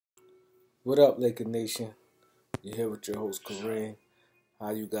What up, Laker Nation? You're here with your host, Kareem.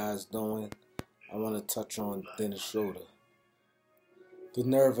 How you guys doing? I want to touch on Dennis Schroder. The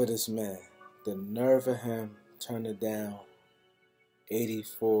nerve of this man. The nerve of him turning down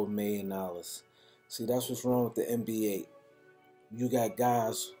 $84 million. See, that's what's wrong with the NBA. You got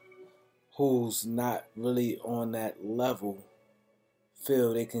guys who's not really on that level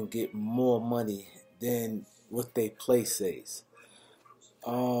feel they can get more money than what they play says.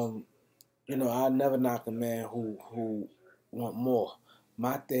 I never knock a man who want more.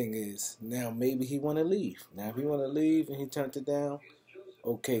 My thing is now maybe he want to leave. Now if he want to leave and he turned it down,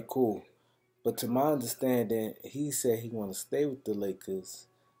 okay, cool. But to my understanding, he said he want to stay with the Lakers,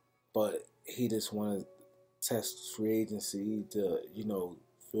 but he just want to test free agency to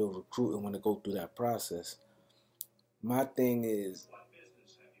feel recruiting when to go through that process. My thing is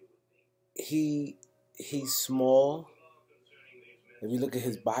he's small. If you look at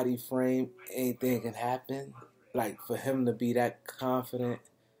his body frame, anything can happen. Like for him to be that confident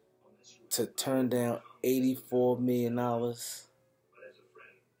to turn down $84 million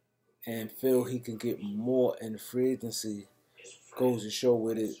and feel he can get more in free agency goes to show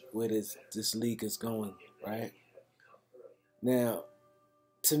where this league is going, right? Now,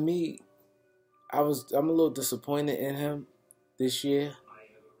 to me, I'm a little disappointed in him this year.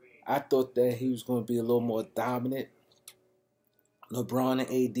 I thought that he was going to be a little more dominant. LeBron and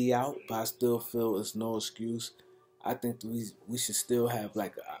AD out, but I still feel it's no excuse. I think we should still have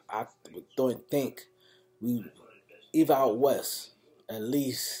I don't think we even out west at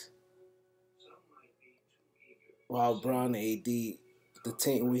least while LeBron and AD, the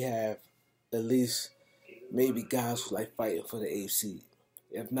team we have at least maybe guys who like fighting for the AFC.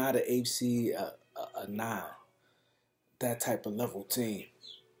 If not an AFC, a 9, that type of level team.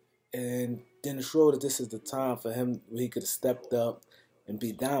 And Dennis Schroder, this is the time for him where he could have stepped up and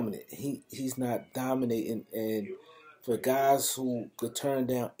be dominant. He's not dominating, and for guys who could turn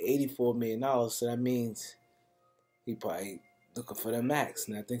down $84 million, so that means he probably looking for the max.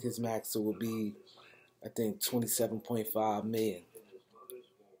 And I think his max will be, $27.5 million.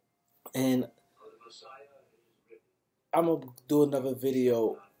 And I'm gonna do another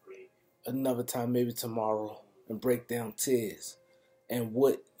video another time, maybe tomorrow, and break down tiers and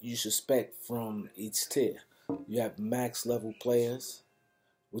what you should expect from each tier. You have max level players,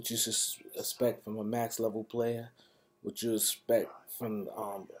 what you should expect from a max level player, what you expect from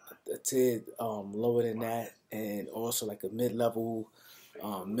a tier lower than that, and also like a mid-level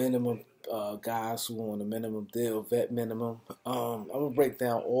minimum guys who on a minimum deal, vet minimum. I'm gonna break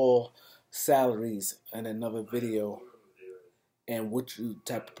down all salaries in another video and what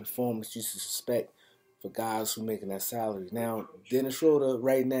type of performance you should expect for guys who making that salary. Now, Dennis Schroder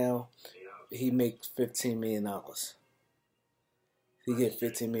right now, he makes $15 million. He get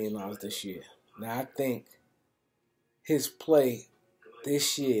 $15 million this year. Now, I think his play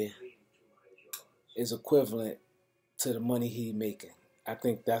this year is equivalent to the money he making. I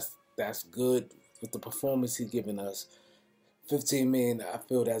think that's good with the performance he's giving us. $15 million, I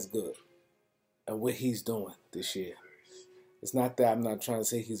feel that's good at what he's doing this year. It's not that I'm not trying to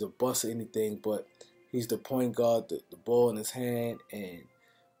say he's a bust or anything, but he's the point guard, the ball in his hand, and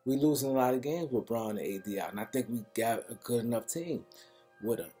we losing a lot of games with Bron and AD out. And I think we got a good enough team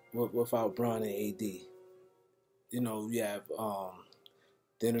with him, without Bron and AD. We have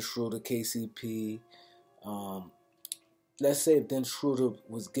Dennis Schroder, KCP. Let's say if Dennis Schroder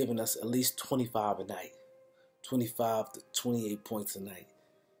was giving us at least 25 a night, 25 to 28 points a night.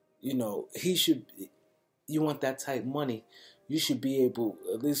 He should. You want that type of money, you should be able,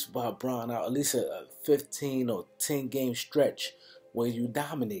 at least by Bron out, at least a 15 or 10 game stretch where you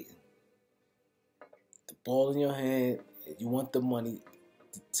dominating. The ball in your hand, you want the money.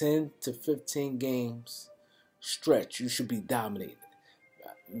 The 10 to 15 games stretch, you should be dominating.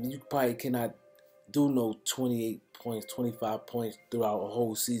 You probably cannot do no 28 points, 25 points throughout a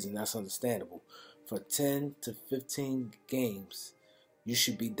whole season. That's understandable. For 10 to 15 games, you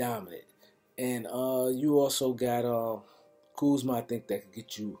should be dominant. And you also got Kuzma, I think that could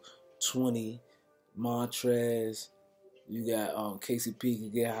get you 20. Montrez. You got KCP can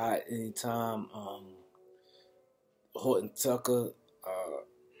get hot anytime. Horton Tucker.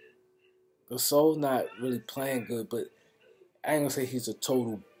 Gasol's not really playing good, but I ain't gonna say he's a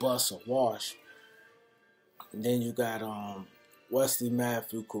total bust or wash. And then you got Wesley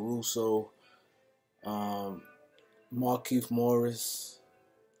Matthews, Caruso, Markieff Morris,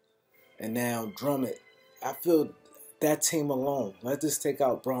 and now Drummond. I feel that team alone, let's just take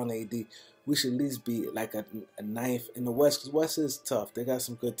out Bron AD, we should at least be like a ninth in the West, because West is tough. They got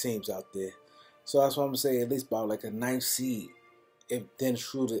some good teams out there. So that's what I'm saying, at least about like a ninth seed if Dennis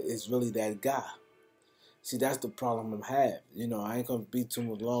Schroder is really that guy. See, that's the problem I'm having. You know, I ain't gonna be too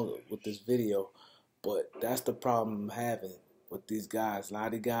much longer with this video, but that's the problem I'm having with these guys. A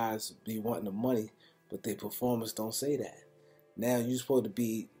lot of guys be wanting the money, but their performance don't say that. Now you're supposed to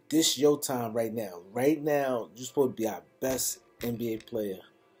be, this your time right now. Right now, you're supposed to be our best NBA player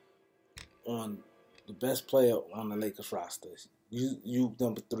the best player on the Lakers roster. You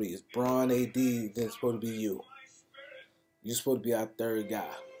number 3. It's Bron, AD, then it's supposed to be you. You're supposed to be our third guy.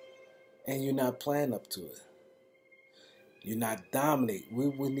 And you're not playing up to it. You're not dominant.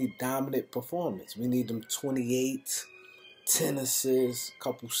 We need dominant performance. We need them 28, 10 assists,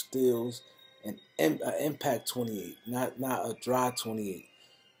 couple steals, and impact 28. Not a dry 28.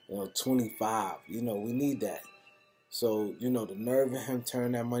 25. We need that. So, the nerve of him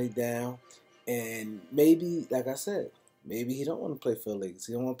turning that money down. And maybe, like I said, maybe he don't want to play for the Lakers.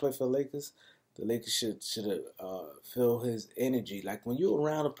 He don't want to play for the Lakers. The Lakers should feel his energy. Like when you're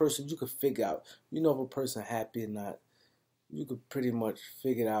around a person, you can figure out, if a person happy or not. You could pretty much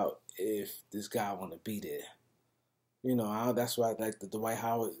figure out if this guy want to be there. That's why I like the Dwight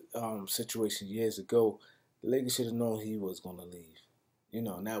Howard situation years ago. The Lakers should have known he was going to leave.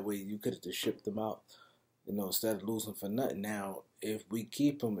 And that way you could have just shipped him out. Instead of losing for nothing. Now, if we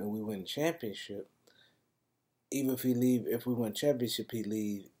keep him and we win the championship, even if we win championship, he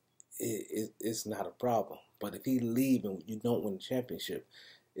leave, it's not a problem. But if he leave and you don't win the championship,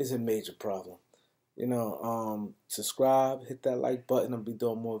 it's a major problem. Subscribe, hit that like button. I'll be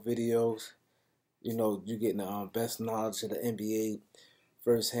doing more videos. You're getting the best knowledge of the NBA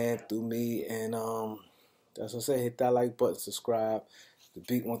firsthand through me. And that's what I say. Hit that like button, subscribe. The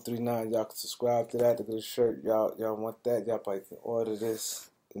Beat 139, y'all can subscribe to that. To get a shirt, y'all want that? Y'all probably can order this.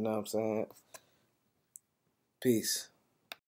 You know what I'm saying? Peace.